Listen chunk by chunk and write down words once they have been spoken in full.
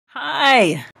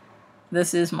Hi!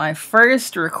 This is my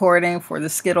first recording for the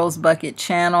Skittles Bucket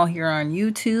channel here on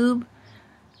YouTube.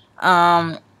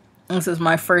 This is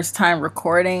my first time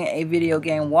recording a video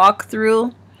game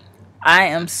walkthrough. I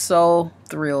am so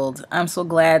thrilled. I'm so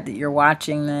glad that you're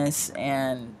watching this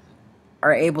and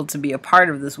are able to be a part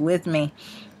of this with me.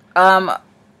 I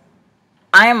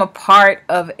am a part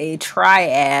of a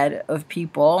triad of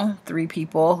people, 3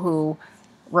 people who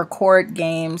record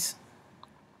games,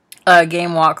 game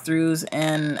walkthroughs,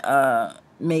 and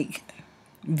make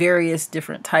various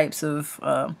different types of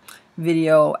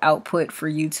video output for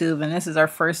YouTube. And this is our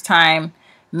first time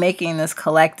making this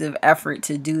collective effort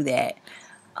to do that.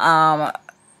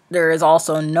 There is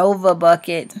also Nova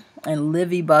Bucket and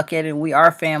Livy Bucket, and we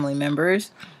are family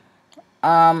members.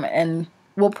 And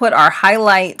we'll put our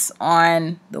highlights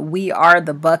on the We Are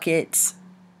the Buckets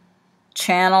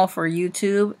channel for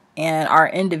YouTube, and our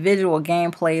individual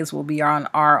gameplays will be on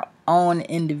our own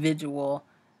individual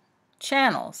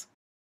channels.